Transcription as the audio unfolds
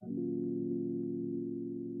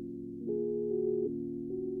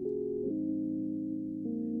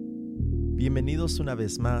Bienvenidos una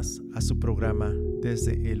vez más a su programa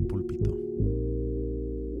Desde el Púlpito.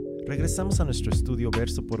 Regresamos a nuestro estudio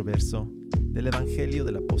verso por verso del Evangelio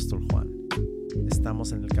del Apóstol Juan.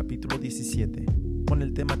 Estamos en el capítulo 17 con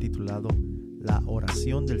el tema titulado La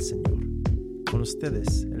oración del Señor. Con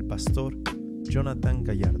ustedes, el pastor Jonathan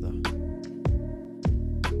Gallardo.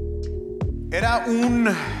 Era un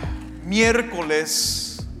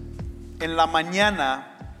miércoles en la mañana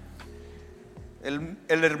en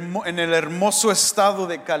el hermoso estado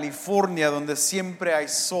de California, donde siempre hay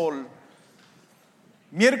sol.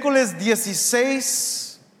 Miércoles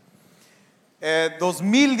 16,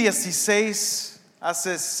 2016,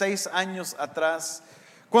 hace 6 años atrás,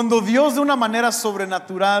 cuando Dios de una manera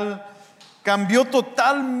sobrenatural cambió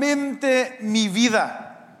totalmente mi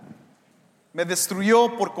vida. Me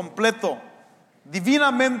destruyó por completo,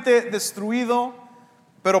 divinamente destruido,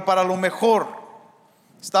 pero para lo mejor.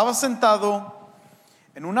 Estaba sentado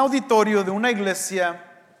en un auditorio de una iglesia,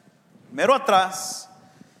 mero atrás,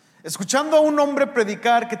 escuchando a un hombre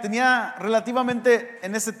predicar que tenía relativamente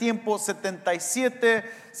en ese tiempo 77,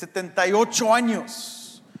 78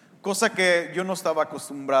 años, cosa que yo no estaba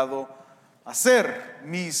acostumbrado a hacer.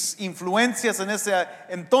 Mis influencias en ese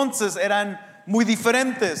entonces eran muy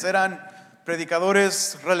diferentes, eran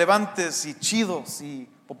predicadores relevantes y chidos y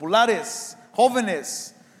populares,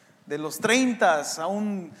 jóvenes de los 30 a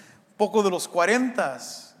un poco de los 40.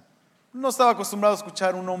 No estaba acostumbrado a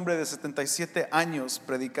escuchar a un hombre de 77 años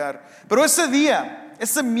predicar. Pero ese día,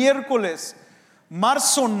 ese miércoles,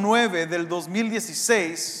 marzo 9 del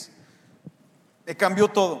 2016, me cambió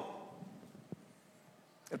todo.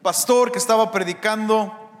 El pastor que estaba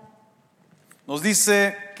predicando nos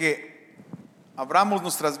dice que abramos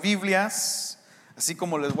nuestras Biblias, así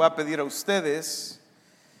como les voy a pedir a ustedes,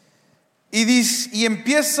 y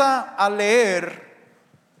empieza a leer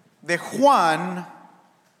de Juan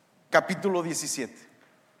capítulo 17.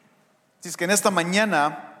 Así es que en esta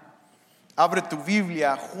mañana abre tu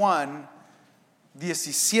Biblia, Juan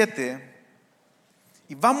 17,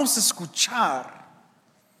 y vamos a escuchar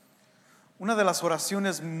una de las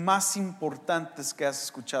oraciones más importantes que has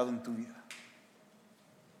escuchado en tu vida.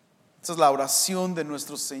 Esta es la oración de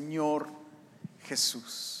nuestro Señor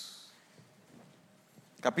Jesús.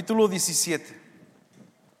 Capítulo 17.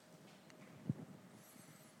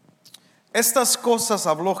 Estas cosas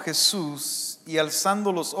habló Jesús y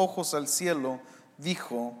alzando los ojos al cielo,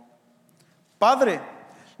 dijo: Padre,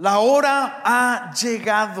 la hora ha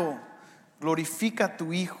llegado, glorifica a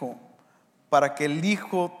tu Hijo, para que el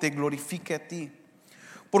Hijo te glorifique a ti.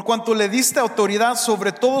 Por cuanto le diste autoridad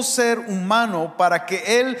sobre todo ser humano, para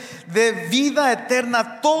que Él dé vida eterna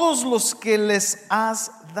a todos los que les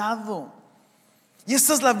has dado. Y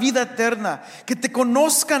esta es la vida eterna, que te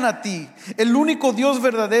conozcan a ti, el único Dios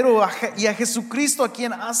verdadero, y a Jesucristo a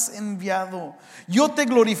quien has enviado. Yo te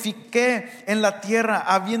glorifiqué en la tierra,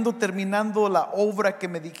 habiendo terminado la obra que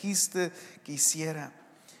me dijiste que hiciera.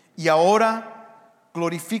 Y ahora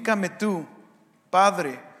glorifícame tú,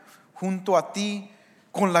 Padre, junto a ti,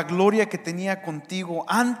 con la gloria que tenía contigo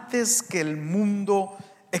antes que el mundo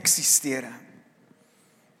existiera.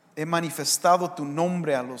 He manifestado tu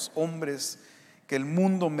nombre a los hombres que el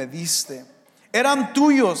mundo me diste. Eran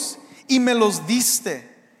tuyos y me los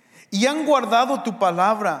diste, y han guardado tu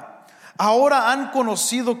palabra. Ahora han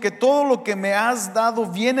conocido que todo lo que me has dado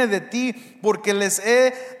viene de ti, porque les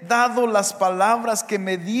he dado las palabras que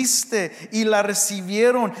me diste, y la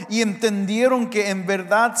recibieron y entendieron que en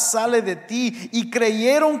verdad sale de ti, y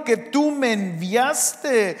creyeron que tú me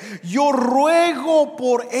enviaste. Yo ruego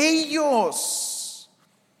por ellos,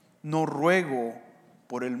 no ruego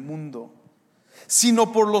por el mundo,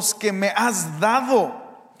 sino por los que me has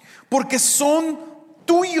dado, porque son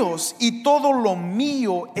tuyos, y todo lo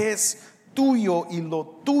mío es tuyo, y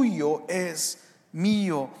lo tuyo es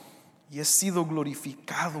mío, y he sido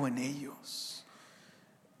glorificado en ellos.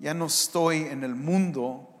 Ya no estoy en el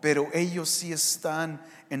mundo, pero ellos sí están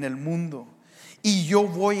en el mundo. Y yo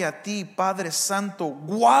voy a ti, Padre Santo,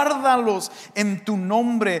 guárdalos en tu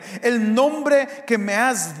nombre, el nombre que me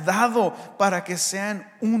has dado, para que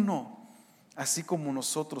sean uno, así como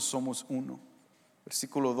nosotros somos uno.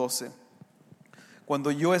 Versículo 12.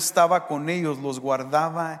 Cuando yo estaba con ellos, los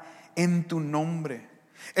guardaba en tu nombre,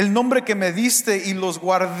 el nombre que me diste, y los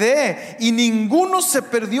guardé, y ninguno se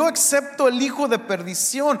perdió excepto el hijo de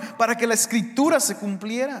perdición, para que la escritura se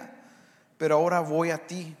cumpliera. Pero ahora voy a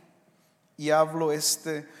ti y hablo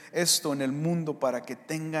esto en el mundo, para que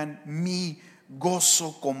tengan mi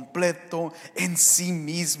gozo completo en sí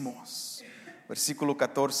mismos. Versículo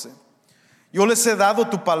 14. Yo les he dado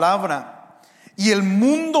tu palabra, y el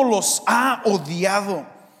mundo los ha odiado,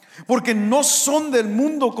 porque no son del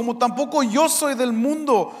mundo, como tampoco yo soy del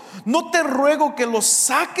mundo. No te ruego que los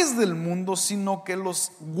saques del mundo, sino que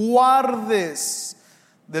los guardes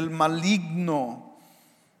del maligno.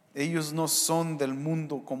 Ellos no son del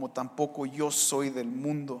mundo, como tampoco yo soy del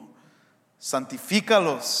mundo.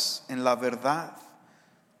 Santifícalos en la verdad.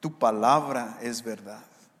 Tu palabra es verdad.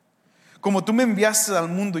 Como tú me enviaste al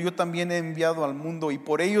mundo, yo también he enviado al mundo, y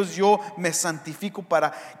por ellos yo me santifico,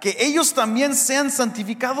 para que ellos también sean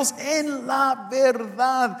santificados en la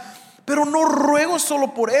verdad. Pero no ruego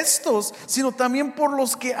solo por estos, sino también por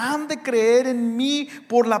los que han de creer en mí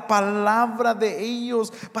por la palabra de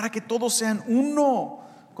ellos, para que todos sean uno,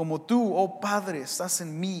 como tú, oh Padre, estás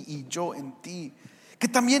en mí y yo en ti. Que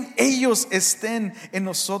también ellos estén en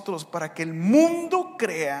nosotros, para que el mundo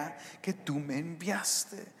crea que tú me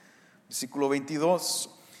enviaste. Versículo 22.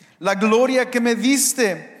 La gloria que me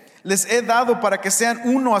diste les he dado, para que sean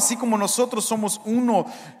uno, así como nosotros somos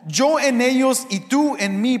uno, yo en ellos y tú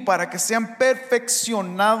en mí, para que sean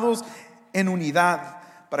perfeccionados en unidad,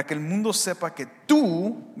 para que el mundo sepa que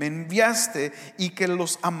tú me enviaste y que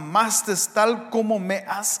los amaste tal como me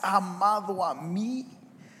has amado a mí.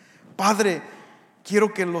 Padre,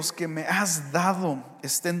 quiero que los que me has dado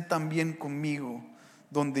estén también conmigo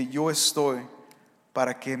donde yo estoy,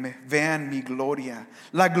 para que me vean mi gloria,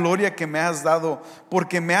 la gloria que me has dado,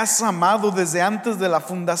 porque me has amado desde antes de la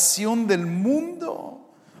fundación del mundo.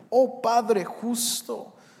 Oh Padre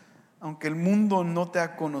justo, aunque el mundo no te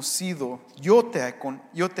ha conocido, yo te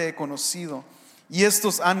he conocido, y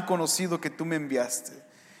estos han conocido que tú me enviaste.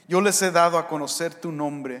 Yo les he dado a conocer tu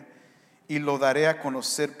nombre, y lo daré a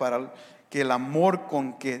conocer, para que el amor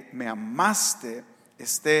con que me amaste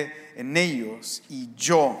esté en ellos y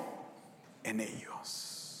yo en ellos.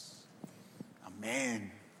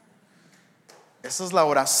 Amén. Esa es la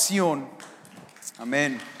oración.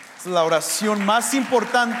 Amén. Esa es la oración más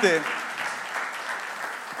importante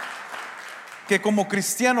que como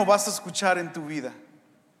cristiano vas a escuchar en tu vida.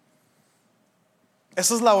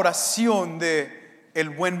 Esa es la oración de el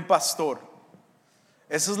buen pastor.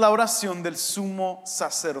 Esa es la oración del sumo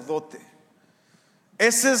sacerdote.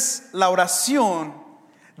 Esa es la oración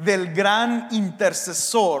del gran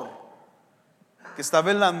intercesor que está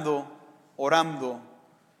velando, orando,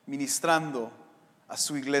 ministrando a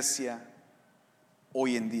su iglesia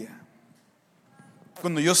hoy en día.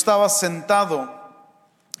 Cuando yo estaba sentado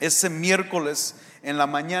ese miércoles en la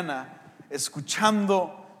mañana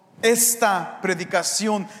escuchando esta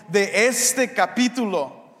predicación de este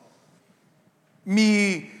capítulo,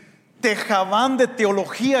 mi tejabán de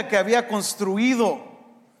teología que había construido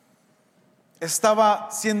estaba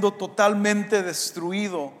siendo totalmente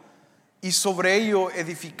destruido, y sobre ello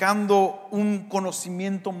edificando un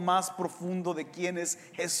conocimiento más profundo de quién es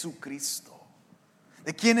Jesucristo,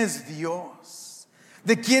 de quién es Dios,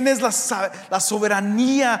 de quién es la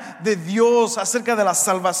soberanía de Dios, acerca de la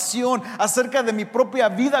salvación, acerca de mi propia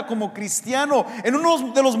vida como cristiano, en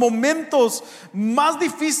uno de los momentos más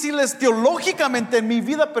difíciles teológicamente en mi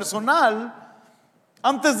vida personal.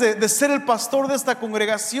 Antes de ser el pastor de esta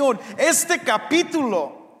congregación, este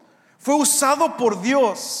capítulo fue usado por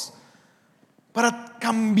Dios para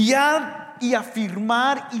cambiar y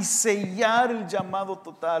afirmar y sellar el llamado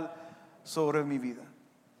total sobre mi vida.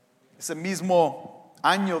 Ese mismo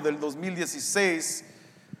año del 2016,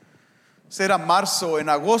 era marzo, en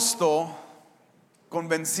agosto,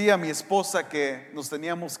 convencí a mi esposa que nos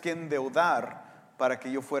teníamos que endeudar para que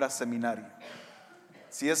yo fuera a seminario.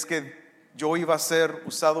 Si es que yo iba a ser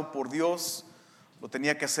usado por Dios, lo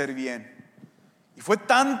tenía que hacer bien. Y fue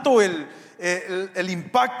tanto el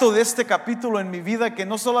impacto de este capítulo en mi vida, que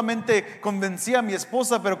no solamente convencí a mi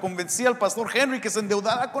esposa, pero convencí al pastor Henry que se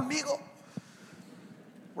endeudara conmigo.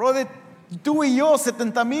 Brother, tú y yo,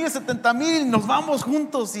 70,000, nos vamos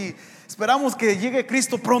juntos y esperamos que llegue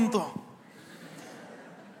Cristo pronto.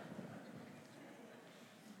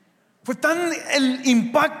 Fue tan el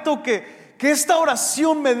impacto que esta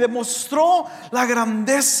oración me demostró la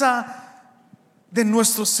grandeza de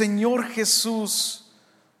nuestro Señor Jesús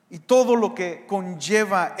y todo lo que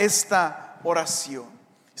conlleva esta oración.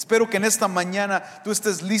 Espero que en esta mañana tú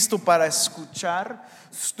estés listo para escuchar.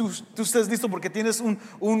 Tú estés listo porque tienes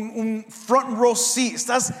un front row seat.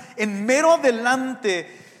 Estás en mero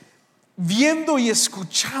adelante viendo y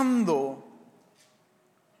escuchando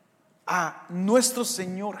a nuestro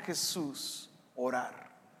Señor Jesús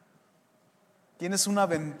orar. Tienes una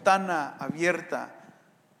ventana abierta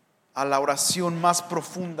a la oración más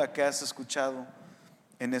profunda que has escuchado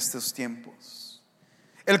en estos tiempos.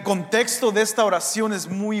 El contexto de esta oración es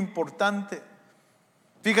muy importante.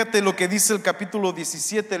 Fíjate lo que dice el capítulo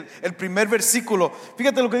 17, el primer versículo.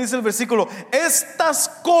 Fíjate lo que dice el versículo. Estas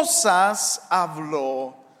cosas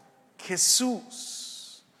habló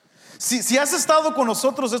Jesús. Si has estado con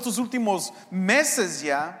nosotros estos últimos meses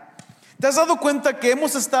ya, te has dado cuenta que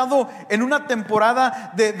hemos estado en una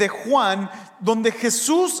temporada de Juan, donde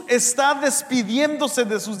Jesús está despidiéndose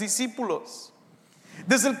de sus discípulos.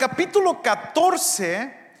 Desde el capítulo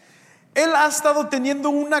 14, Él ha estado teniendo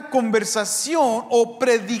una conversación o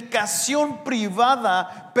predicación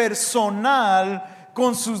privada, personal,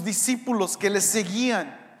 con sus discípulos que le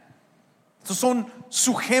seguían. Estos son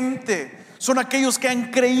su gente, son aquellos que han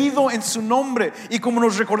creído en su nombre. Y como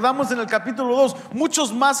nos recordamos en el capítulo 2,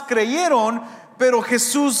 muchos más creyeron, pero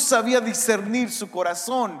Jesús sabía discernir su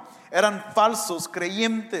corazón. Eran falsos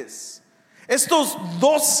creyentes. Estos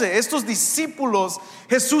 12, estos discípulos,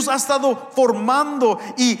 Jesús ha estado formando,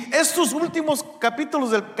 y estos últimos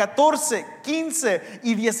capítulos del 14, 15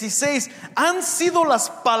 y 16 han sido las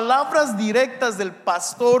palabras directas del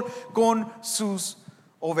pastor con sus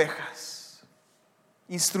ovejas,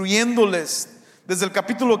 instruyéndoles desde el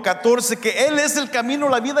capítulo 14 que Él es el camino,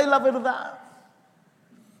 la vida y la verdad.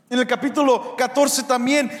 En el capítulo 14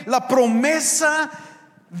 también la promesa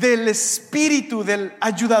del Espíritu, del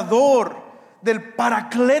ayudador, del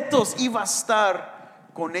Paracletos iba a estar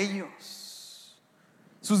con ellos.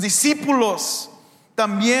 Sus discípulos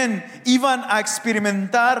también iban a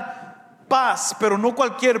experimentar paz, pero no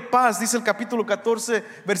cualquier paz. Dice el capítulo 14,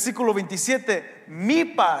 versículo 27, mi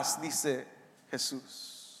paz, dice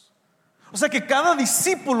Jesús. O sea que cada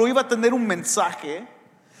discípulo iba a tener un mensaje,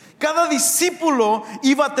 cada discípulo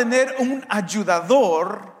iba a tener un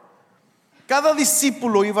ayudador, cada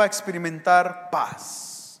discípulo iba a experimentar paz.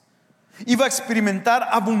 Iba a experimentar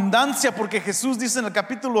abundancia, porque Jesús dice en el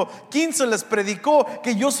capítulo 15, les predicó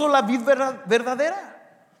que yo soy la vid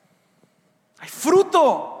verdadera. Hay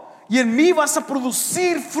fruto, y en mí vas a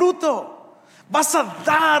producir fruto, vas a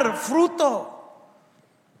dar fruto.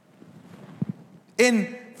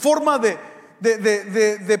 En forma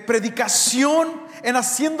de predicación, en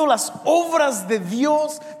haciendo las obras de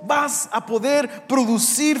Dios, vas a poder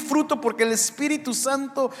producir fruto, porque el Espíritu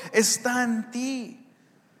Santo está en ti.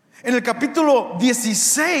 En el capítulo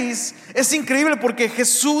 16 es increíble, porque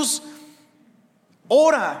Jesús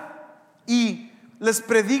ora y les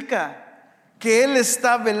predica que Él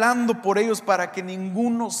está velando por ellos para que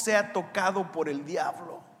ninguno sea tocado por el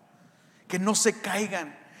diablo, que no se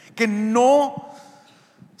caigan, que no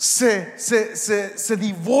se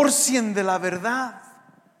divorcien de la verdad,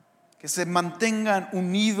 que se mantengan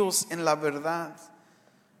unidos en la verdad.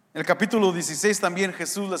 En el capítulo 16 también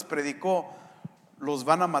Jesús les predicó: los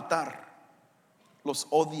van a matar, los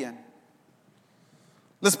odian.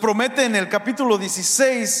 Les promete en el capítulo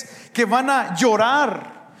 16 que van a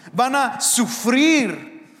llorar, van a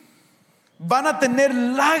sufrir, van a tener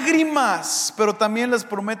lágrimas, pero también les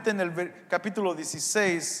promete en el capítulo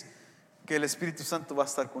 16 que el Espíritu Santo va a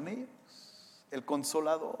estar con ellos, el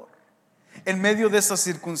Consolador. En medio de esas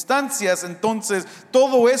circunstancias, entonces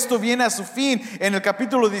todo esto viene a su fin en el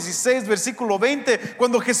capítulo 16, versículo 20,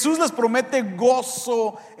 cuando Jesús les promete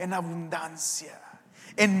gozo en abundancia.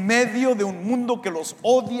 En medio de un mundo que los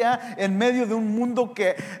odia, en medio de un mundo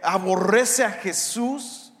que aborrece a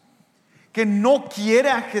Jesús, que no quiere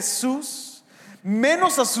a Jesús,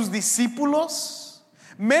 menos a sus discípulos,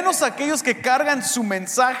 menos aquellos que cargan su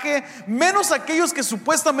mensaje, menos aquellos que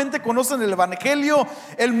supuestamente conocen el evangelio.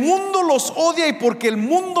 El mundo los odia, y porque el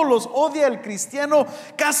mundo los odia, el cristiano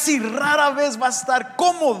casi rara vez va a estar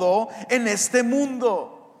cómodo en este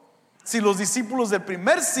mundo. Si los discípulos del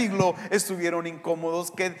primer siglo estuvieron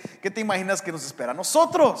incómodos, ¿qué te imaginas que nos espera a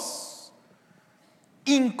nosotros?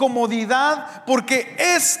 Incomodidad, porque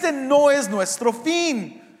este no es nuestro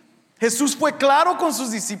fin. Jesús fue claro con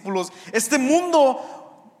sus discípulos: este mundo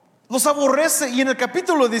los aborrece. Y en el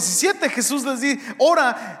capítulo 17 Jesús les dice: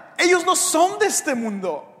 ahora, ellos no son de este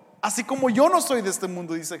mundo, así como yo no soy de este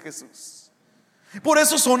mundo, dice Jesús. Por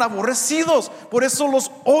eso son aborrecidos, por eso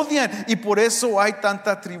los odian, y por eso hay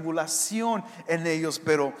tanta tribulación en ellos.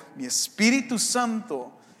 Pero mi Espíritu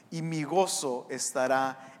Santo y mi gozo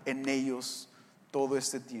estará en ellos todo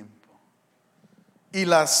este tiempo. Y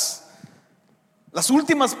las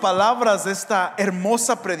últimas palabras de esta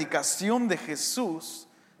hermosa predicación de Jesús: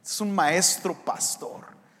 es un maestro pastor.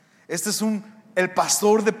 Este es el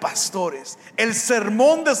pastor de pastores, el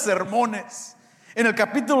sermón de sermones. En el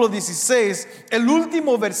capítulo 16, el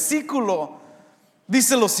último versículo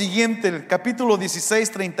dice lo siguiente, el capítulo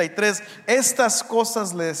 16, 33: estas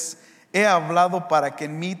cosas les he hablado para que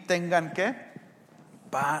en mí tengan ¿qué?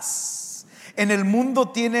 Paz. En el mundo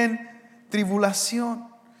tienen tribulación,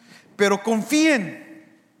 pero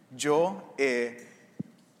confíen, yo he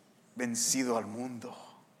vencido al mundo.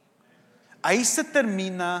 Ahí se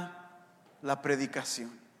termina la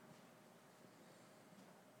predicación.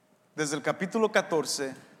 Desde el capítulo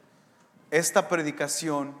 14, esta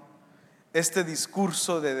predicación, este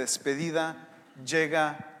discurso de despedida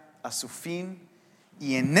llega a su fin,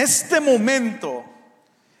 y en este momento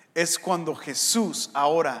es cuando Jesús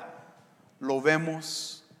ahora lo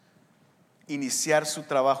vemos iniciar su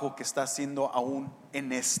trabajo que está haciendo aún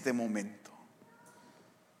en este momento.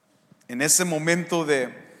 En ese momento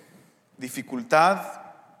de dificultad,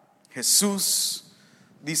 Jesús,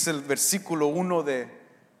 dice el versículo 1 de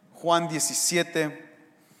Juan 17,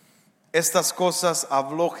 estas cosas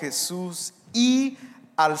habló Jesús y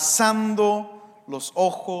alzando los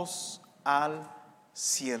ojos al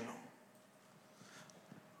cielo.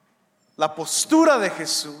 La postura de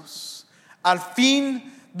Jesús al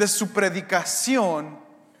fin de su predicación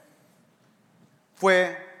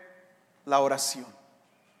fue la oración.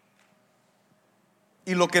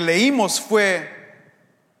 Y lo que leímos fue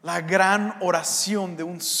la gran oración de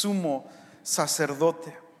un sumo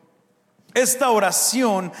sacerdote. Esta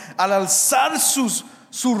oración, al alzar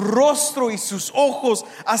su rostro y sus ojos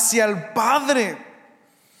hacia el Padre,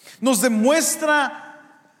 nos demuestra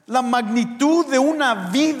la magnitud de una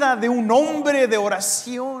vida de un hombre de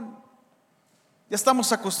oración. Ya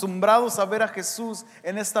estamos acostumbrados a ver a Jesús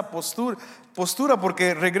en esta postura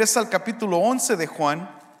porque regresa al capítulo 11 de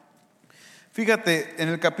Juan. Fíjate, en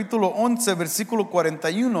el capítulo 11, versículo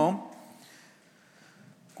 41,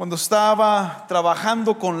 cuando estaba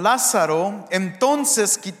trabajando con Lázaro,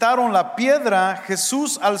 entonces quitaron la piedra.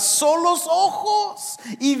 Jesús alzó los ojos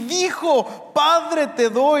y dijo: Padre, te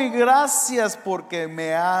doy gracias porque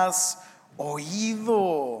me has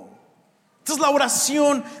oído. Esta es la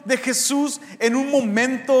oración de Jesús en un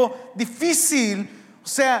momento difícil. O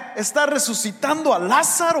sea, está resucitando a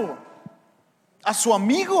Lázaro, a su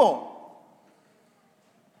amigo.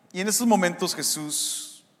 Y en esos momentos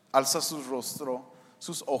Jesús alza su rostro,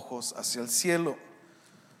 sus ojos hacia el cielo.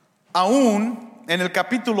 Aún en el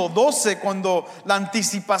capítulo 12, cuando la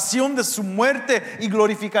anticipación de su muerte y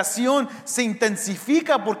glorificación se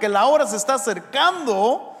intensifica porque la hora se está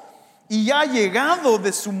acercando y ya ha llegado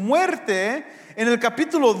de su muerte, en el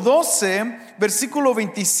capítulo 12, versículo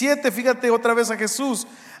 27, fíjate otra vez a Jesús: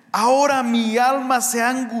 ahora mi alma se ha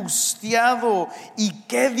angustiado, ¿y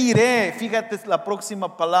qué diré? Fíjate la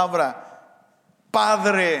próxima palabra: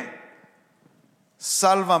 Padre,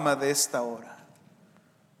 sálvame de esta hora.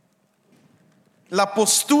 La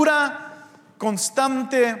postura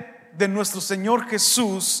constante de nuestro Señor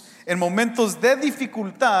Jesús en momentos de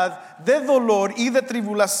dificultad, de dolor y de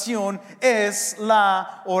tribulación es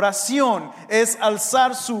la oración, es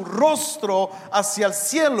alzar su rostro hacia el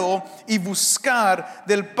cielo y buscar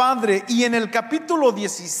del Padre. Y en el capítulo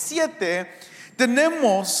 17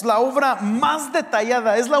 tenemos la obra más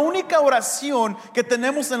detallada. Es la única oración que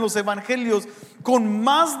tenemos en los evangelios con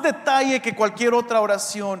más detalle que cualquier otra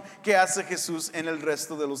oración que hace Jesús en el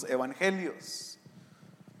resto de los evangelios.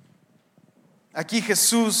 Aquí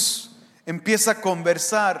Jesús empieza a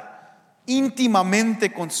conversar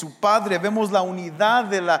íntimamente con su Padre. Vemos la unidad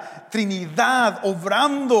de la Trinidad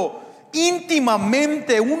obrando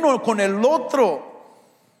íntimamente uno con el otro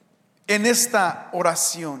en esta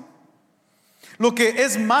oración. Lo que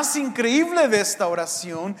es más increíble de esta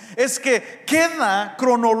oración es que queda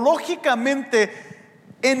cronológicamente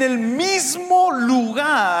en el mismo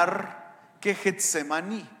lugar que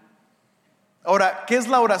Getsemaní. Ahora, ¿qué es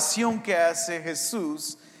la oración que hace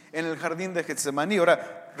Jesús en el jardín de Getsemaní?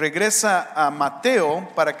 Ahora, regresa a Mateo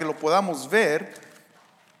para que lo podamos ver.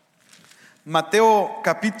 Mateo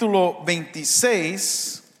capítulo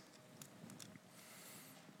 26.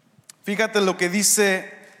 Fíjate lo que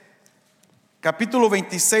dice capítulo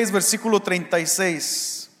 26, versículo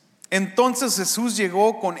 36. Entonces Jesús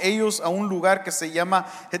llegó con ellos a un lugar que se llama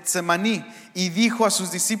Getsemaní y dijo a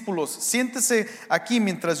sus discípulos: siéntese aquí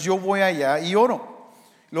mientras yo voy allá y oro.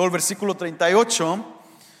 Luego el versículo 38: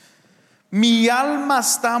 mi alma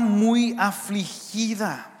está muy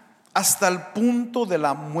afligida hasta el punto de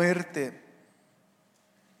la muerte.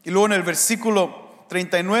 Y luego en el versículo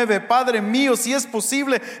 39: Padre mío, si es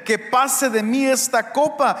posible que pase de mí esta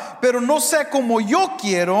copa, pero no sea como yo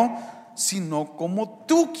quiero, sino como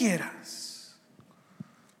tú quieras.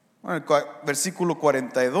 Bueno, el versículo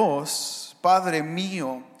 42: Padre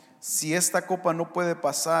mío, si esta copa no puede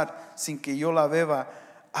pasar sin que yo la beba,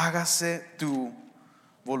 hágase tu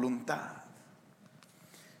voluntad.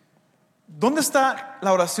 ¿Dónde está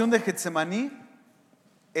la oración de Getsemaní?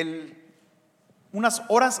 Unas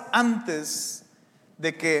horas antes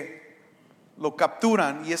de que lo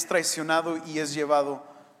capturan y es traicionado y es llevado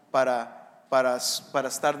para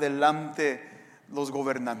estar delante los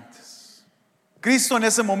gobernantes. Cristo en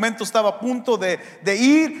ese momento estaba a punto de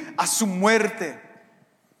ir a su muerte.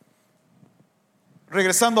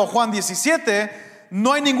 Regresando a Juan 17,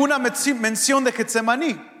 no hay ninguna mención de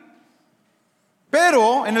Getsemaní.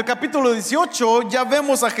 Pero en el capítulo 18 ya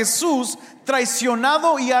vemos a Jesús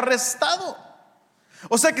traicionado y arrestado.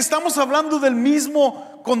 O sea que estamos hablando del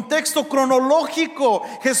mismo contexto cronológico.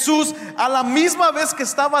 Jesús, a la misma vez que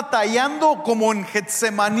está batallando como en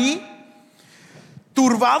Getsemaní,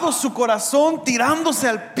 turbado su corazón, tirándose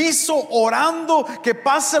al piso, orando que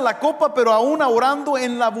pase la copa, pero aún orando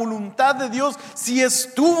en la voluntad de Dios. Si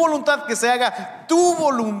es tu voluntad, que se haga tu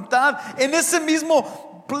voluntad. En ese mismo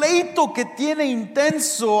pleito que tiene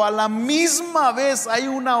intenso, a la misma vez hay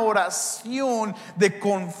una oración de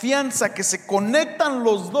confianza que se conectan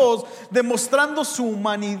los dos, demostrando su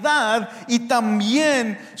humanidad y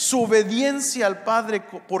también su obediencia al Padre,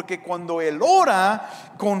 porque cuando él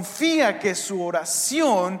ora, confía que su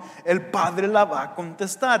oración el Padre la va a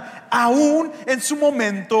contestar, aún en su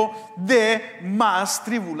momento de más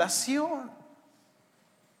tribulación.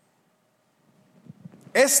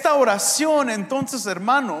 Esta oración, entonces,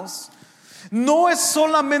 hermanos, no es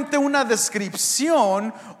solamente una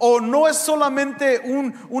descripción o no es solamente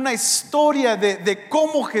una historia de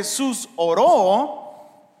cómo Jesús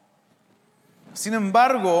oró. Sin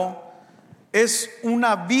embargo, es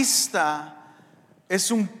una vista,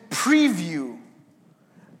 es un preview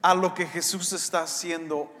a lo que Jesús está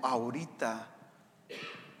haciendo ahorita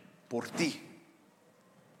por ti.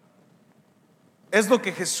 Es lo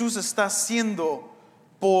que Jesús está haciendo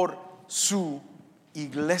por su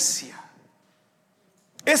iglesia.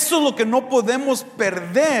 Esto es lo que no podemos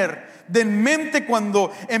perder de mente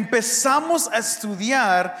cuando empezamos a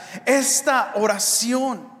estudiar esta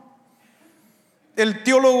oración. El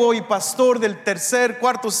teólogo y pastor del tercer,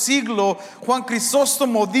 cuarto siglo, Juan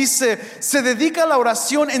Crisóstomo, dice: se dedica a la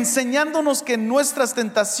oración enseñándonos que en nuestras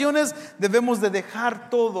tentaciones debemos de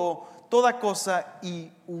dejar toda cosa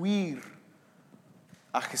y huir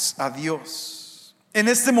a Dios. En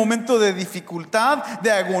este momento de dificultad,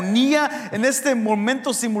 de agonía, en este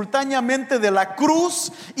momento simultáneamente de la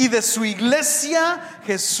cruz y de su iglesia,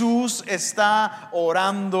 Jesús está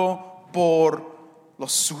orando por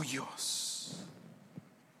los suyos.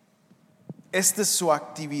 Esta es su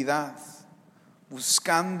actividad,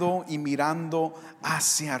 buscando y mirando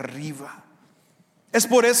hacia arriba. Es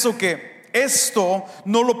por eso que esto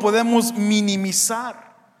no lo podemos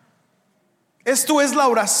minimizar. Esto es la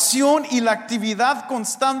oración y la actividad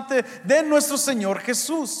constante de nuestro Señor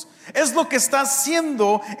Jesús. Es lo que está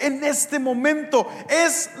haciendo en este momento.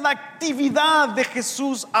 Es la actividad de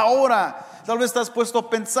Jesús ahora. Tal vez te has puesto a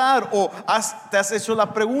pensar o te has hecho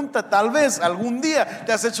la pregunta, tal vez algún día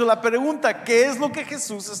te has hecho la pregunta: ¿qué es lo que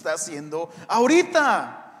Jesús está haciendo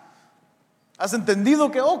ahorita? ¿Has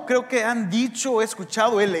entendido que, creo que han dicho, he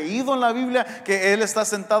escuchado, he leído en la Biblia que Él está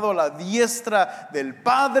sentado a la diestra del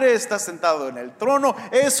Padre, está sentado en el trono?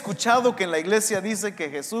 He escuchado que en la iglesia dice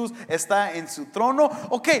que Jesús está en su trono.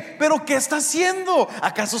 Ok, pero ¿qué está haciendo?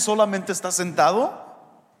 ¿Acaso solamente está sentado?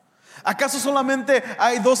 ¿Acaso solamente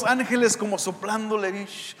hay dos ángeles como soplándole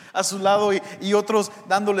a su lado y otros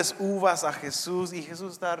dándoles uvas a Jesús? Y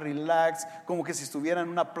Jesús está relax, como que si estuviera en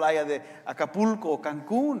una playa de Acapulco o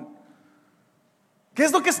Cancún. ¿Qué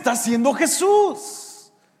es lo que está haciendo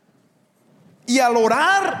Jesús? Y al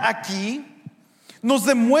orar aquí nos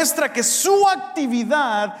demuestra que su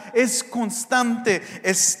actividad es constante.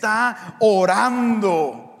 Está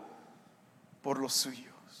orando por los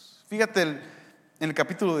suyos. Fíjate en el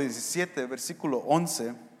capítulo 17, versículo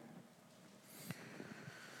 11.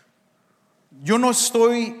 Yo no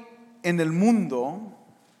estoy en el mundo.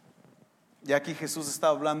 Y aquí Jesús está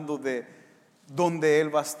hablando de donde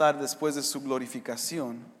Él va a estar después de su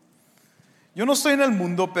glorificación. Yo no estoy en el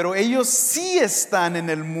mundo, pero ellos sí están en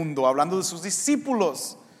el mundo. Hablando de sus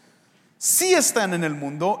discípulos, sí están en el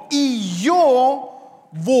mundo y yo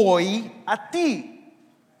voy a ti.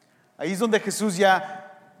 Ahí es donde Jesús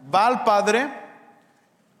ya va al Padre.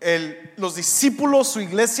 Los discípulos, su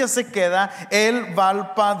iglesia se queda, Él va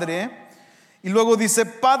al Padre. Y luego dice: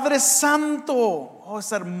 Padre Santo.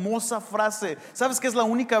 Esa hermosa frase. ¿Sabes que es la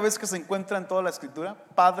única vez que se encuentra en toda la Escritura?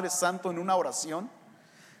 Padre Santo en una oración.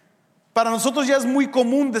 Para nosotros ya es muy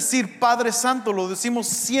común decir Padre Santo, lo decimos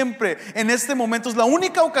siempre. En este momento es la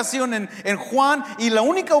única ocasión en Juan y la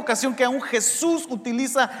única ocasión que aún Jesús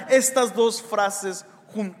utiliza estas dos frases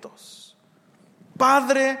juntos.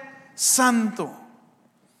 Padre Santo.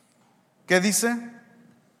 ¿Qué dice?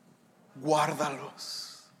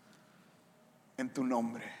 Guárdalos en tu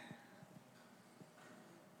nombre.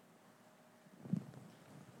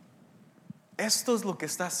 Esto es lo que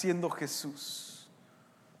está haciendo Jesús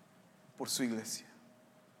por su iglesia.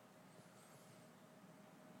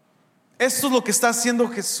 Esto es lo que está haciendo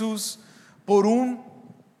Jesús por un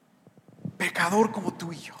pecador como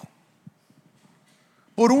tú y yo,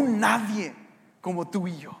 por un nadie como tú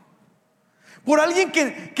y yo, por alguien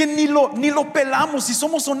que ni lo pelamos. Si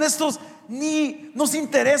somos honestos, ni nos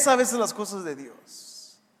interesa a veces las cosas de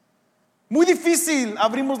Dios. Muy difícil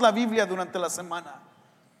abrimos la Biblia durante la semana.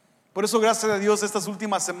 Por eso, gracias a Dios, estas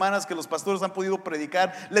últimas semanas que los pastores han podido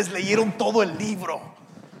predicar, les leyeron todo el libro.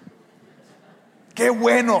 ¡Qué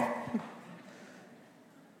bueno!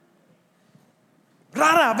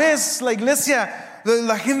 Rara vez la iglesia,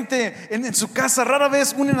 la gente en su casa, rara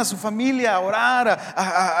vez unen a su familia a orar,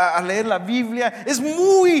 a leer la Biblia. Es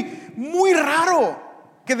muy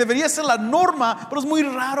raro, que debería ser la norma, pero es muy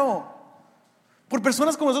raro. Por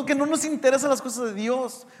personas como nosotros que no nos interesan las cosas de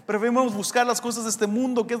Dios, preferimos buscar las cosas de este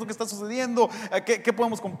mundo, qué es lo que está sucediendo, qué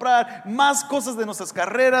podemos comprar, más cosas de nuestras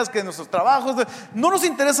carreras, que de nuestros trabajos. No nos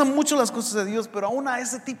interesan mucho las cosas de Dios, pero aún a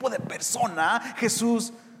ese tipo de persona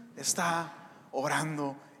Jesús está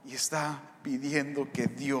orando y está pidiendo que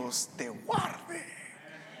Dios te guarde.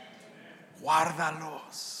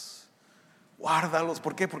 Guárdalos.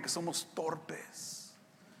 ¿Por qué? Porque somos torpes,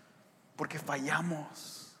 porque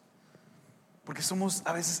fallamos, porque somos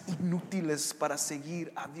a veces inútiles para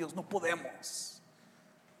seguir a Dios. No podemos.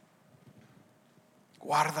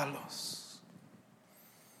 Guárdalos.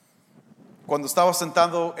 Cuando estaba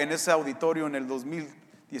sentado en ese auditorio en el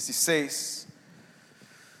 2016,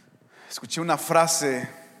 escuché una frase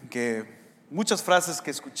muchas frases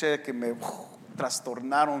que escuché que me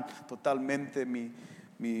trastornaron totalmente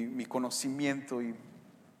mi conocimiento y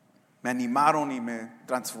me animaron y me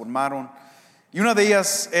transformaron. Y una de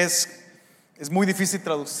ellas es muy difícil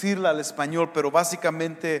traducirla al español, pero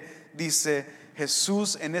básicamente dice: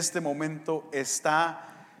 Jesús en este momento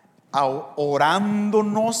está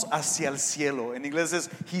orándonos hacia el cielo. En inglés es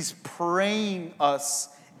He's praying us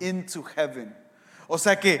into heaven. O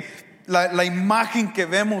sea que la imagen que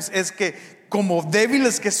vemos es que, como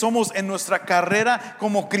débiles que somos en nuestra carrera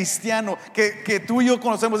como cristiano, que tú y yo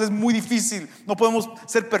conocemos, es muy difícil. No podemos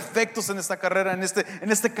ser perfectos en esta carrera,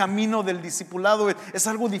 en este camino del discipulado. Es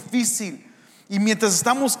algo difícil. Y mientras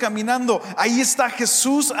estamos caminando, ahí está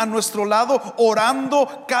Jesús a nuestro lado,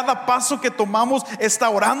 orando. Cada paso que tomamos está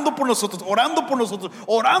orando por nosotros, orando por nosotros,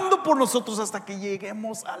 orando por nosotros, hasta que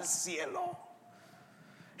lleguemos al cielo.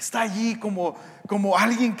 Está allí como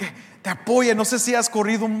alguien que te apoya. No sé si has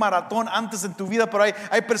corrido un maratón antes en tu vida, pero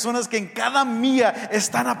hay personas que en cada milla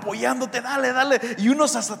están apoyándote. Dale. Y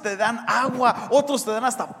unos hasta te dan agua, otros te dan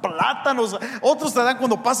hasta plátanos, otros te dan,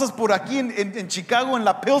 cuando pasas por aquí en Chicago, en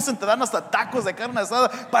la Pilsen, te dan hasta tacos de carne asada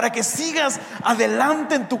para que sigas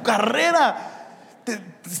adelante en tu carrera. Te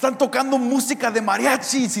están tocando música de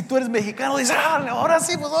mariachi. Si tú eres mexicano, dices: ahora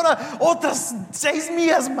sí, pues ahora otras 6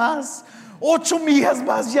 millas más, 8 millas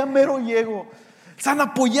más, ya mero llego. Están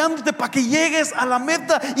apoyándote para que llegues a la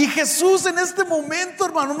meta. Y Jesús en este momento,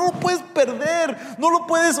 hermano, no lo puedes perder, no lo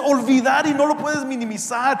puedes olvidar y no lo puedes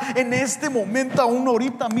minimizar. En este momento, aún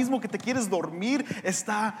ahorita mismo que te quieres dormir,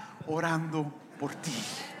 está orando por ti.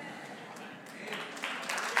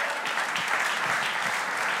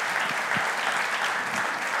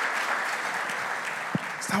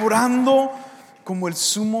 Está orando como el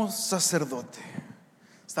sumo sacerdote.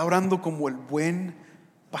 Está orando como el buen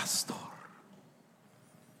pastor.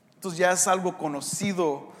 Entonces ya es algo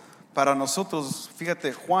conocido para nosotros.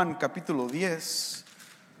 Fíjate, Juan capítulo 10,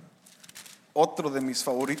 otro de mis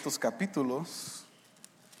favoritos capítulos.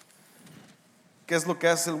 ¿Qué es lo que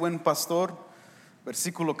hace el buen pastor?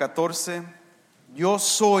 Versículo 14: yo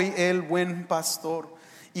soy el buen pastor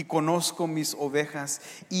y conozco mis ovejas,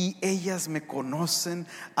 y ellas me conocen,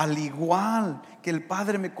 al igual que el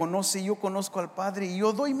Padre me conoce y yo conozco al Padre, y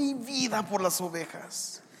yo doy mi vida por las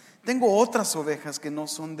ovejas. Tengo otras ovejas que no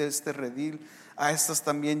son de este redil, a estas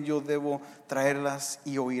también yo debo traerlas,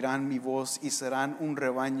 y oirán mi voz, y serán un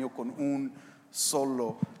rebaño con un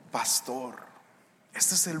solo pastor.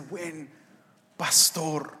 Este es el buen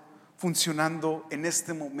pastor funcionando en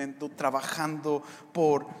este momento, trabajando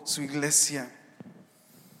por su iglesia.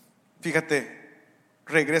 Fíjate,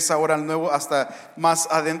 regresa ahora al nuevo, hasta más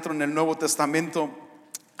adentro en el Nuevo Testamento,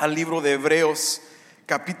 al libro de Hebreos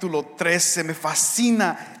capítulo 13. Me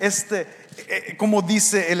fascina como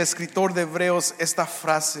dice el escritor de Hebreos esta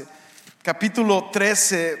frase. Capítulo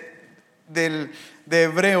 13 de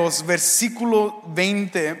Hebreos, versículo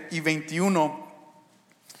 20 y 21.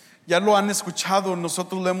 Ya lo han escuchado,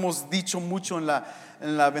 nosotros lo hemos dicho mucho en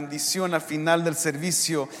la bendición al final del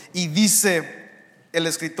servicio. Y dice: el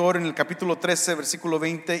escritor en el capítulo 13, versículo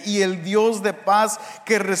 20: y el Dios de paz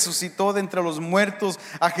que resucitó de entre los muertos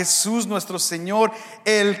a Jesús nuestro Señor,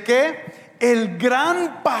 el que, el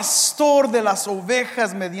gran pastor de las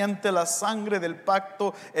ovejas mediante la sangre del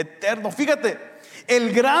pacto eterno. Fíjate,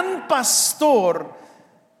 el gran pastor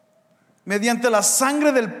mediante la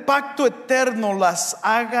sangre del pacto eterno las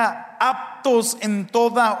haga aptos en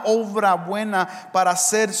toda obra buena para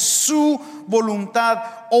hacer su voluntad,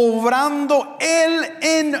 obrando Él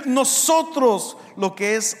en nosotros lo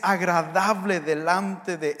que es agradable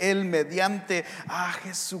delante de Él mediante a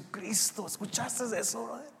Jesucristo. ¿Escuchaste eso,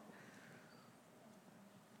 brother?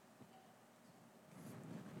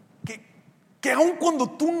 Que aun cuando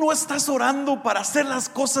tú no estás orando para hacer las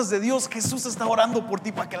cosas de Dios, Jesús está orando por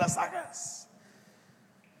ti para que las hagas.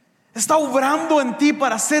 Está obrando en ti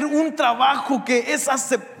para hacer un trabajo que es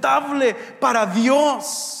aceptable para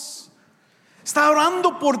Dios. Está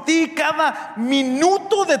orando por ti cada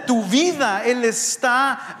minuto de tu vida. Él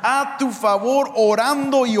está a tu favor,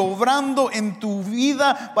 orando y obrando en tu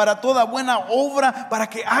vida para toda buena obra, para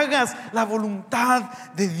que hagas la voluntad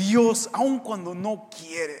de Dios, aun cuando no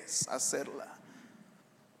quieres hacerla.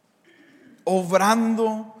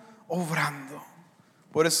 Obrando.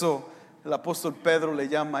 Por eso el apóstol Pedro le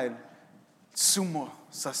llama el sumo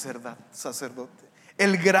sacerdote,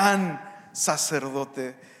 el gran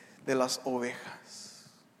sacerdote de las ovejas.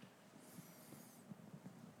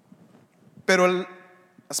 Pero el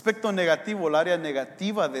aspecto negativo, el área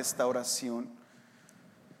negativa de esta oración,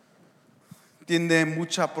 tiene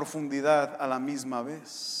mucha profundidad a la misma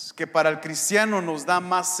vez. Que para el cristiano nos da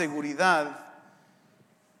más seguridad,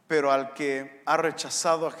 pero al que ha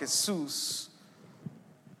rechazado a Jesús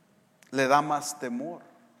le da más temor.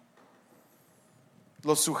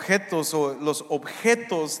 Los sujetos o los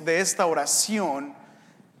objetos de esta oración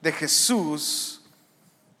de Jesús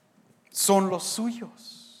son los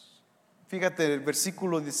suyos. Fíjate el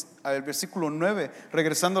versículo 9,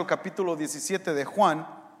 regresando al capítulo 17 de Juan,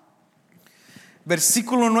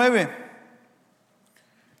 versículo 9: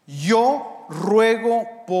 yo ruego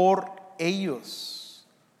por ellos,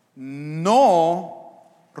 no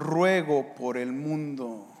ruego por el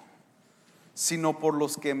mundo, sino por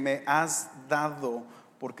los que me has dado,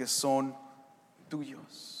 porque son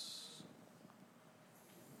tuyos.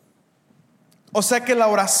 O sea que la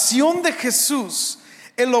oración de Jesús,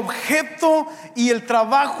 el objeto y el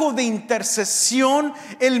trabajo de intercesión,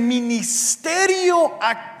 el ministerio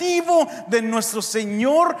activo de nuestro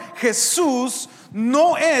Señor Jesús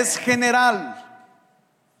no es general.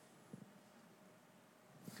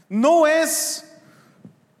 No es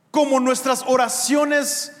como nuestras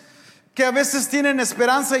oraciones que a veces tienen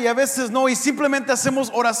esperanza y a veces no, y simplemente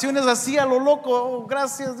hacemos oraciones así a lo loco. Oh,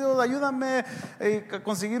 gracias Dios, ayúdame a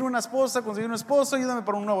conseguir una esposa, conseguir un esposo, ayúdame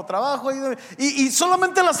para un nuevo trabajo, ayúdame. Y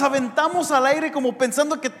solamente las aventamos al aire como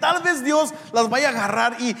pensando que tal vez Dios las vaya a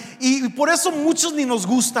agarrar, y por eso muchos ni nos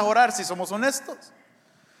gusta orar, si somos honestos.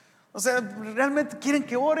 O sea, realmente quieren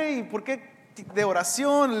que ore. ¿Y por qué de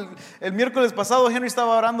oración? El miércoles pasado Henry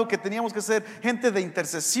estaba orando que teníamos que ser gente de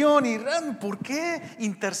intercesión. Y ¿por qué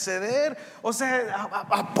interceder? O sea,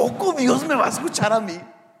 ¿a poco Dios me va a escuchar a mí?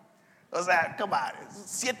 O sea, come on,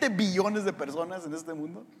 7 billones de personas en este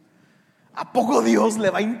mundo. ¿A poco Dios le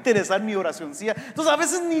va a interesar mi oracioncilla? Entonces a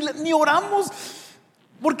veces ni oramos,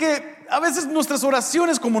 porque a veces nuestras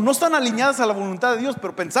oraciones, como no están alineadas a la voluntad de Dios,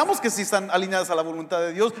 pero pensamos que sí están alineadas a la voluntad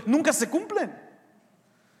de Dios, nunca se cumplen.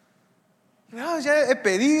 Ya he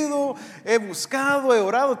pedido, he buscado, he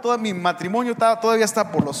orado, todo mi matrimonio todavía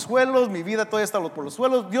está por los suelos, mi vida todavía está por los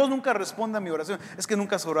suelos. Dios nunca responde a mi oración. Es que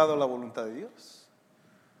nunca has orado a la voluntad de Dios.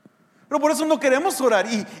 Pero por eso no queremos orar,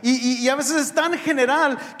 y a veces es tan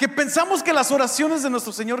general que pensamos que las oraciones de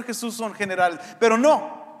nuestro Señor Jesús son generales, pero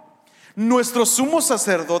no. Nuestro sumo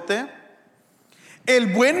sacerdote,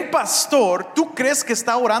 el buen pastor, ¿tú crees que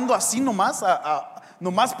está orando así nomás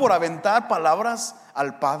por aventar palabras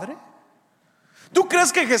al Padre? ¿Tú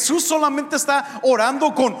crees que Jesús solamente está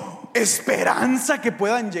orando con esperanza que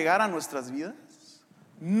puedan llegar a nuestras vidas?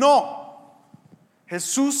 No.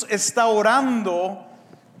 Jesús está orando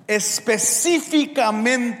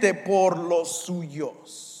específicamente por los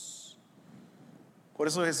suyos. Por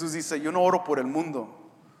eso Jesús dice: yo no oro por el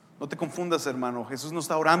mundo. No te confundas, hermano. Jesús no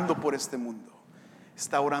está orando por este mundo,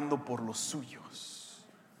 está orando por los suyos.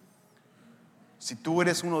 Si tú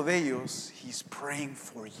eres uno de ellos, He's praying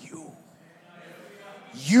for you.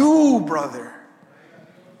 You, brother.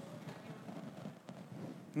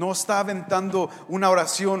 No está aventando una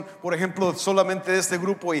oración, por ejemplo, solamente de este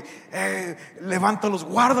grupo y levántalos,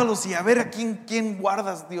 guárdalos y a ver a quién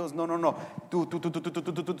guardas, Dios. No. Tú,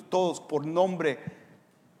 todos por nombre.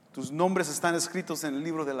 tus nombres están escritos en el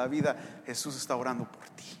libro de la vida. Jesús está orando por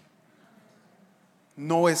ti.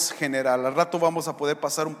 No es general. Al rato vamos a poder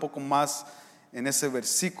pasar un poco más en ese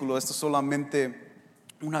versículo. Esto es solamente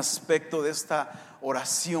un aspecto de esta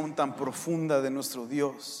oración tan profunda de nuestro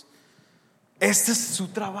Dios. Este es su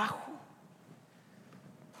trabajo.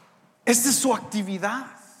 Esta es su actividad.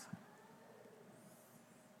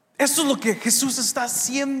 Esto es lo que Jesús está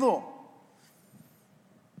haciendo.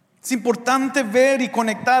 Es importante ver y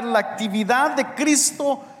conectar la actividad de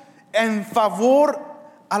Cristo en favor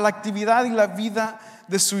a la actividad y la vida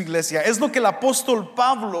de su iglesia. Es lo que el apóstol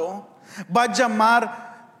Pablo va a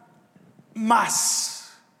llamar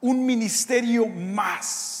más, un ministerio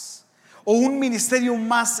más, o un ministerio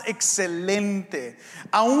más excelente,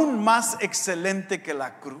 aún más excelente que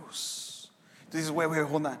la cruz. Tú dices, güey,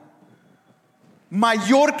 Jonás,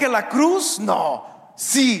 ¿mayor que la cruz? No.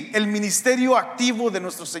 Sí, el ministerio activo de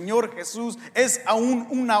nuestro Señor Jesús es aún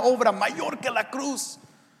una obra mayor que la cruz.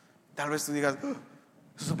 Tal vez tú digas, eso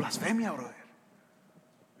es blasfemia, brother.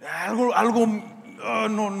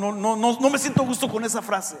 No me siento a gusto con esa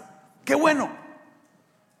frase. Qué bueno,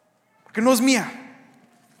 porque no es mía.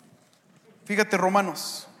 Fíjate,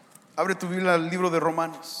 Romanos. Abre tu Biblia al libro de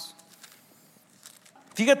Romanos.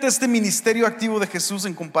 Fíjate este ministerio activo de Jesús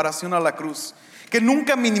en comparación a la cruz. Que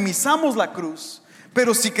nunca minimizamos la cruz,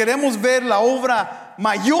 pero si queremos ver la obra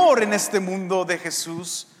mayor en este mundo de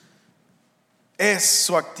Jesús, es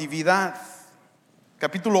su actividad.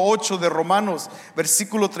 Capítulo 8 de Romanos,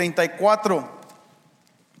 versículo 34.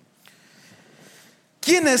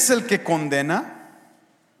 ¿Quién es el que condena?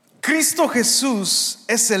 Cristo Jesús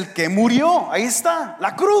es el que murió. Ahí está,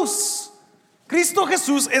 la cruz. Cristo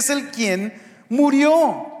Jesús es el quien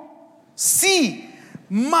murió. Sí,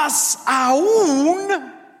 más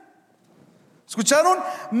aún. ¿Escucharon?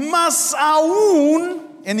 Más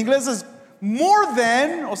aún, en inglés es more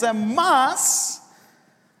than, o sea, más,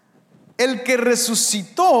 el que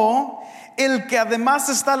resucitó, el que además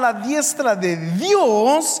está a la diestra de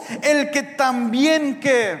Dios, el que también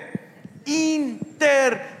que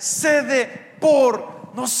intercede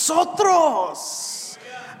por nosotros,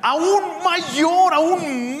 aún mayor,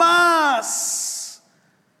 aún más.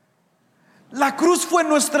 La cruz fue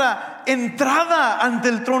nuestra entrada ante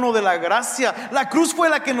el trono de la gracia. La cruz fue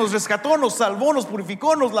la que nos rescató, nos salvó, nos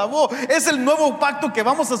purificó, nos lavó. Es el nuevo pacto que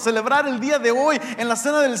vamos a celebrar el día de hoy en la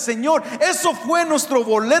cena del Señor. Eso fue nuestro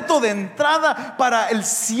boleto de entrada para el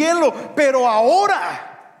cielo. Pero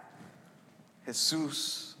ahora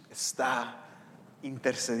Jesús está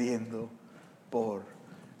intercediendo por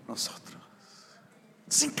nosotros.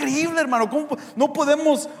 Es increíble, hermano. ¿Cómo no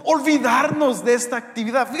podemos olvidarnos de esta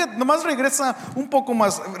actividad? Fíjate, nomás regresa un poco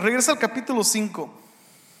más. Regresa al capítulo 5.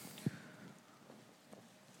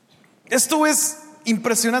 Esto es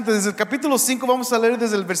impresionante. Desde el capítulo 5 vamos a leer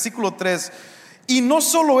desde el versículo 3. Y no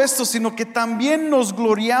solo esto, sino que también nos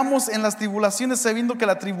gloriamos en las tribulaciones, sabiendo que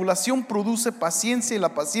la tribulación produce paciencia, y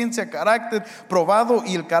la paciencia carácter probado,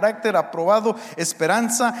 y el carácter aprobado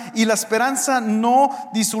esperanza, y la esperanza no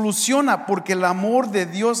disoluciona, porque el amor de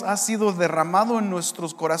Dios ha sido derramado en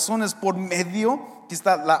nuestros corazones por medio, aquí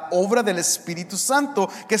está la obra del Espíritu Santo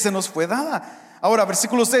que se nos fue dada. Ahora,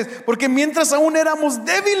 versículo 6. Porque mientras aún éramos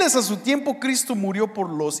débiles a su tiempo, Cristo murió por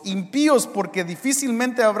los impíos, porque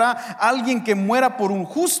difícilmente habrá alguien que muera por un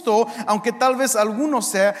justo, aunque tal vez alguno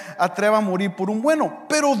se atreva a morir por un bueno.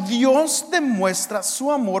 Pero Dios demuestra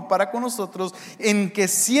su amor para con nosotros en que,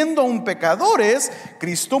 siendo aún pecadores,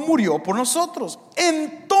 Cristo murió por nosotros.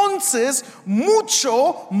 Entonces,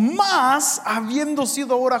 mucho más, habiendo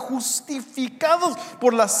sido ahora justificados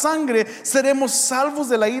por la sangre, seremos salvos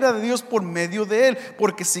de la ira de Dios por medio de Él.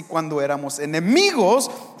 Porque si cuando éramos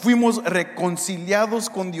enemigos fuimos reconciliados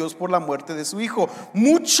con Dios por la muerte de su Hijo,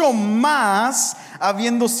 mucho más,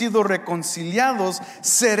 habiendo sido reconciliados,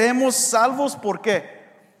 seremos salvos. ¿Por qué?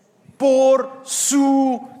 Por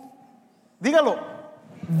su, dígalo,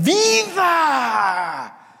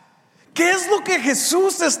 vida. ¿Qué es lo que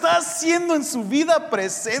Jesús está haciendo en su vida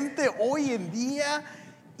presente hoy en día?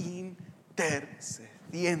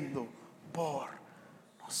 Intercediendo por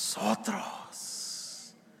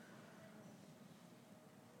nosotros.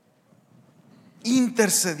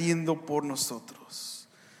 Intercediendo por nosotros.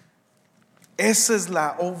 Esa es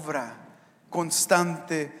la obra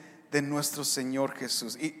constante de nuestro Señor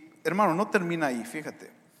Jesús. Y hermano, no termina ahí,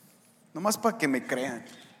 fíjate. Nomás para que me crean.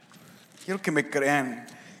 Quiero que me crean.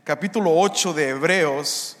 Capítulo 8 de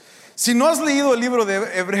Hebreos. Si no has leído el libro de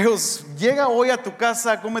Hebreos, llega hoy a tu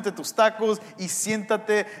casa, cómete tus tacos y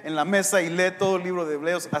siéntate en la mesa y lee todo el libro de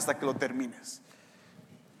Hebreos hasta que lo termines.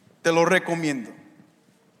 Te lo recomiendo.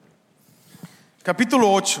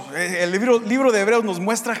 Capítulo 8. El libro de Hebreos nos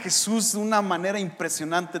muestra a Jesús de una manera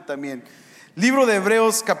impresionante también. Libro de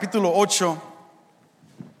Hebreos capítulo 8,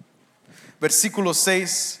 versículo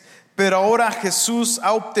 6. Pero ahora Jesús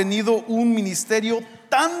ha obtenido un ministerio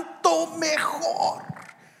tanto mejor.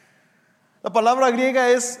 La palabra griega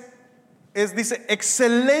dice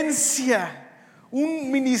excelencia.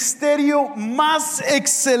 Un ministerio más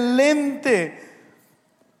excelente,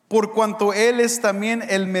 por cuanto Él es también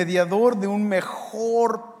el mediador de un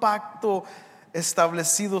mejor pacto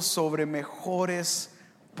establecido sobre mejores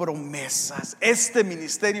promesas. Este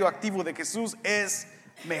ministerio activo de Jesús es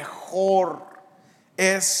mejor,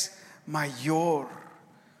 es mayor.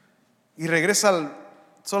 Y regresa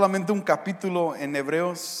solamente un capítulo en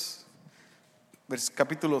Hebreos,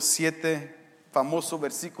 capítulo 7, famoso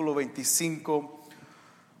versículo 25.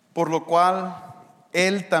 Por lo cual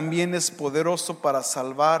Él también es poderoso para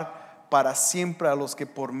salvar para siempre a los que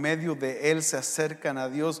por medio de Él se acercan a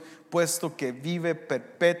Dios, puesto que vive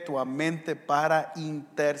perpetuamente para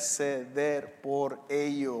interceder por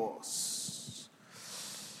ellos.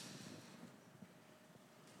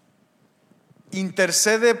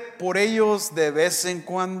 Intercede por ellos de vez en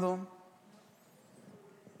cuando,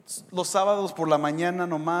 los sábados por la mañana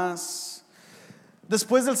nomás,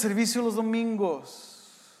 después del servicio los domingos,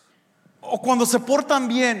 o cuando se portan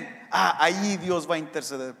bien, ahí Dios va a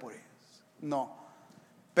interceder por ellos. No,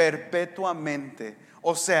 perpetuamente,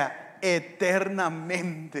 o sea,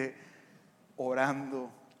 eternamente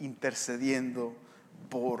orando, intercediendo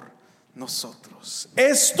por nosotros.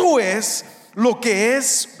 Esto es lo que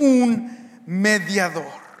es un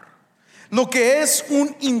mediador, lo que es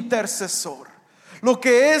un intercesor, lo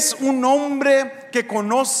que es un hombre que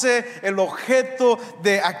conoce el objeto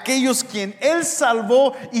de aquellos quien Él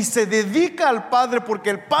salvó y se dedica al Padre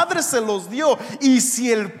porque el Padre se los dio. Y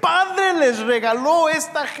si el Padre les regaló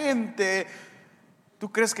esta gente,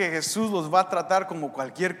 ¿tú crees que Jesús los va a tratar como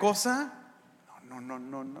cualquier cosa?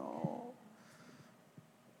 No.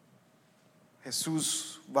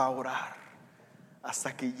 Jesús va a orar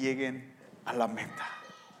hasta que lleguen a la meta,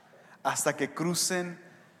 hasta que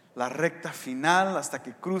crucen la recta final, hasta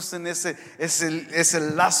que crucen ese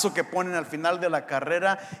lazo que ponen al final de la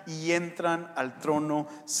carrera y entran al trono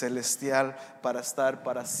celestial para estar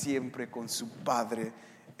para siempre con su Padre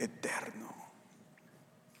eterno.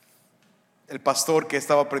 El pastor que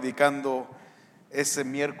estaba predicando ese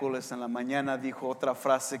miércoles en la mañana dijo otra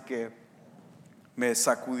frase que me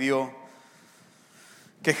sacudió,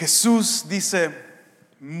 que Jesús dice,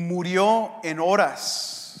 murió en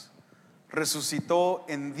horas, resucitó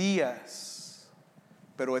en días,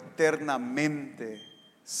 pero eternamente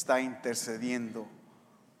está intercediendo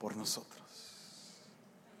por nosotros.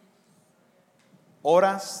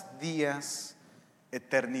 Horas, días,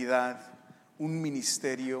 eternidad, un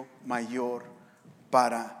ministerio mayor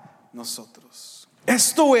para nosotros.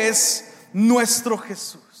 Esto es nuestro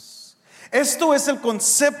Jesús. Esto es el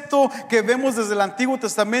concepto que vemos desde el Antiguo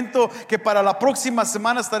Testamento, que para la próxima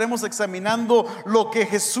semana estaremos examinando lo que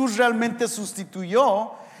Jesús realmente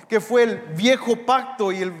sustituyó, que fue el viejo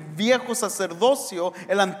pacto y el viejo sacerdocio,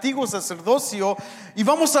 el antiguo sacerdocio. Y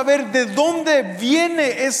vamos a ver de dónde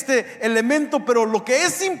viene este elemento. Pero lo que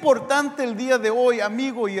es importante el día de hoy,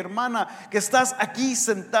 amigo y hermana que estás aquí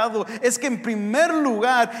sentado, es que en primer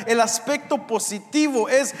lugar el aspecto positivo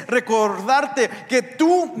es recordarte que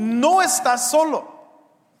tú no estás solo.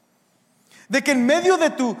 De que en medio de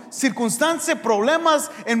tu circunstancia,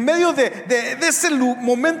 problemas, en medio de ese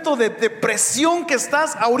momento de depresión que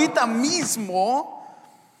estás ahorita mismo,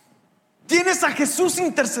 tienes a Jesús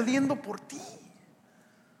intercediendo por ti.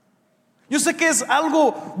 Yo sé que es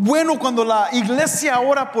algo bueno cuando la iglesia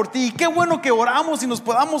ora por ti, y qué bueno que oramos y nos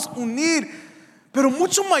podamos unir. Pero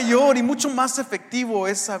mucho mayor y mucho más efectivo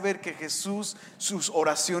es saber que Jesús, sus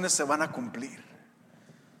oraciones se van a cumplir.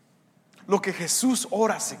 Lo que Jesús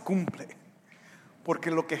ora se cumple.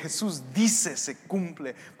 Porque lo que Jesús dice se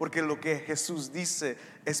cumple. Porque lo que Jesús dice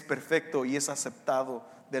es perfecto y es aceptado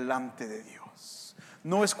delante de Dios.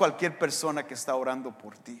 No es cualquier persona que está orando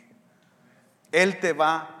por ti. Él te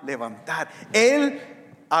va a levantar. Él,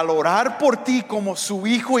 al orar por ti como su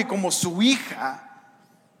hijo y como su hija,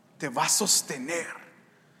 te va a sostener.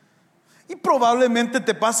 Y probablemente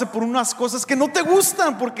te pase por unas cosas que no te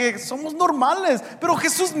gustan, porque somos normales. Pero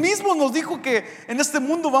Jesús mismo nos dijo que en este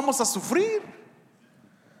mundo vamos a sufrir.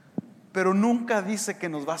 Pero nunca dice que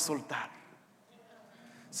nos va a soltar,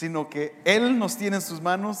 sino que Él nos tiene en sus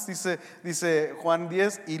manos, dice Juan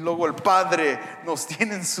 10, y luego el Padre nos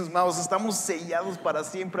tiene en sus manos. Estamos sellados para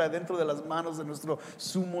siempre adentro de las manos de nuestro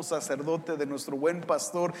sumo sacerdote, de nuestro buen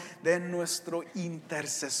pastor, de nuestro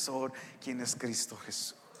intercesor, quien es Cristo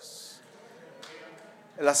Jesús.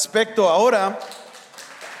 El aspecto ahora,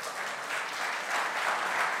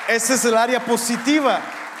 ese es el área positiva.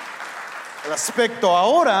 El aspecto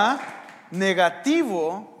ahora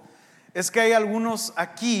negativo es que hay algunos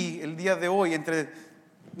aquí el día de hoy, entre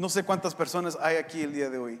no sé cuántas personas hay aquí el día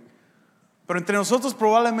de hoy, pero entre nosotros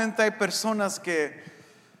probablemente hay personas que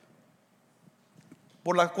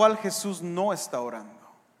por la cual Jesús no está orando,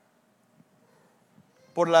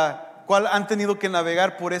 por la cual han tenido que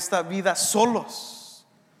navegar por esta vida solos,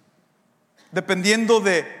 dependiendo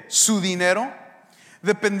de su dinero,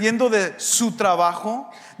 dependiendo de su trabajo,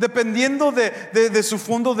 dependiendo de su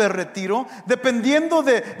fondo de retiro, dependiendo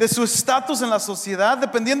de su estatus en la sociedad,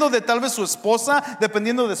 dependiendo de tal vez su esposa,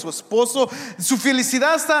 dependiendo de su esposo. Su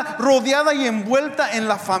felicidad está rodeada y envuelta en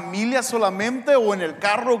la familia solamente o en el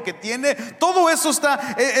carro que tiene. Todo eso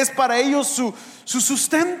es para ellos su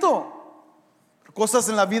sustento. Cosas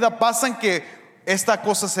en la vida pasan que esta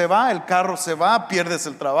cosa se va, el carro se va, pierdes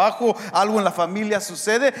el trabajo, algo en la familia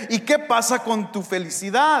sucede. ¿Y qué pasa con tu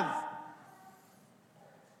felicidad?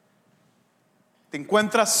 Te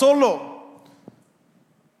encuentras solo.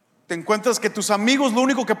 Te encuentras que tus amigos lo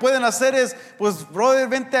único que pueden hacer es, pues brother,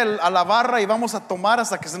 vente a la barra y vamos a tomar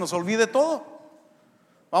hasta que se nos olvide todo.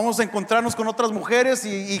 Vamos a encontrarnos con otras mujeres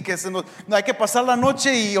y que hay que pasar la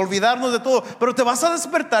noche y olvidarnos de todo. Pero te vas a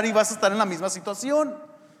despertar y vas a estar en la misma situación.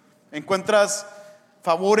 Encuentras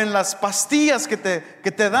favor en las pastillas que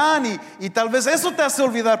te dan y tal vez eso te hace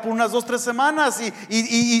olvidar por unas 2-3 semanas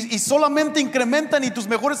y solamente incrementan, y tus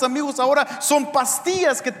mejores amigos ahora son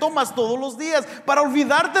pastillas que tomas todos los días para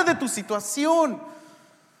olvidarte de tu situación,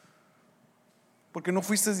 porque no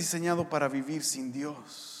fuiste diseñado para vivir sin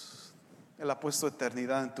Dios. Él ha puesto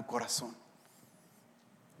eternidad en tu corazón,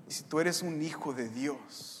 y si tú eres un hijo de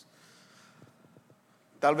Dios,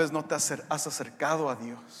 tal vez no te has acercado a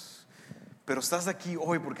Dios, pero estás aquí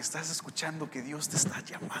hoy porque estás escuchando que Dios te está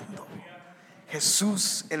llamando.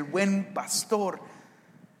 Jesús, el buen pastor,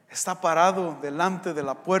 está parado delante de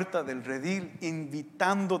la puerta del redil,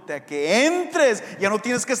 invitándote a que entres. Ya no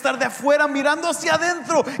tienes que estar de afuera mirando hacia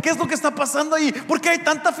adentro. ¿Qué es lo que está pasando ahí? ¿Por qué hay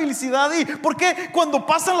tanta felicidad ahí? ¿Por qué cuando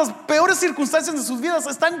pasan las peores circunstancias de sus vidas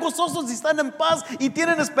están gozosos y están en paz y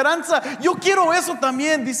tienen esperanza? Yo quiero eso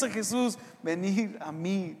también, dice Jesús. Venid a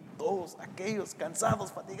mí todos aquellos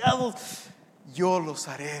cansados, fatigados, yo los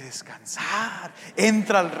haré descansar.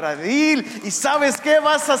 Entra al redil y ¿sabes qué?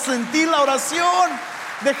 Vas a sentir la oración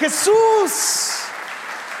de Jesús.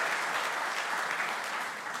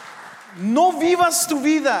 No vivas tu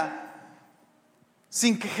vida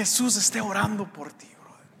sin que Jesús esté orando por ti,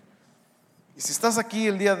 brother. Y si estás aquí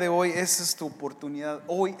el día de hoy, esa es tu oportunidad.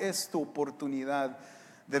 Hoy es tu oportunidad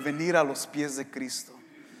de venir a los pies de Cristo.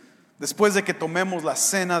 Después de que tomemos la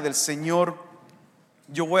cena del Señor,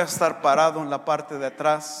 yo voy a estar parado en la parte de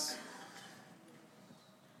atrás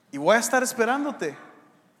y voy a estar esperándote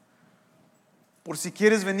por si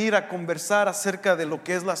quieres venir a conversar acerca de lo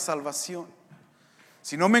que es la salvación.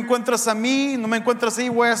 Si no me encuentras a mí, no me encuentras ahí,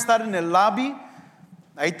 voy a estar en el lobby.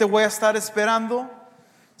 Ahí te voy a estar esperando.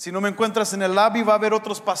 Si no me encuentras en el lobby, va a haber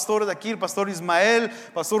otros pastores aquí, el pastor Ismael,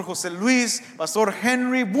 pastor José Luis, pastor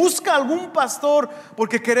Henry. Busca algún pastor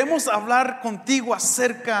porque queremos hablar contigo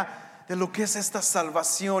acerca de lo que es esta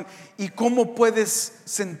salvación y cómo puedes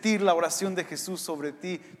sentir la oración de Jesús sobre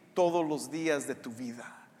ti todos los días de tu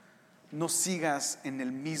vida. No sigas en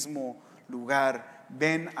el mismo lugar.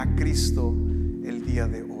 Ven a Cristo el día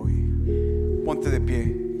de hoy. Ponte de pie,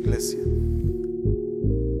 iglesia.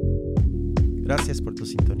 Gracias por tu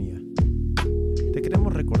sintonía. Te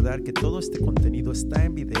queremos recordar que todo este contenido está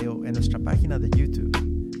en video en nuestra página de YouTube,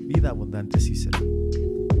 Vida Abundante Cícero.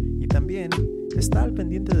 Y también está al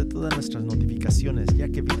pendiente de todas nuestras notificaciones, ya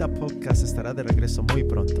que Vida Podcast estará de regreso muy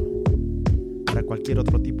pronto. Para cualquier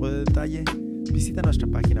otro tipo de detalle, visita nuestra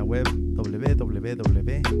página web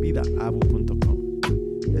www.vidaabu.com.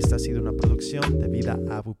 Esta ha sido una producción de Vida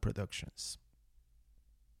Abu Productions.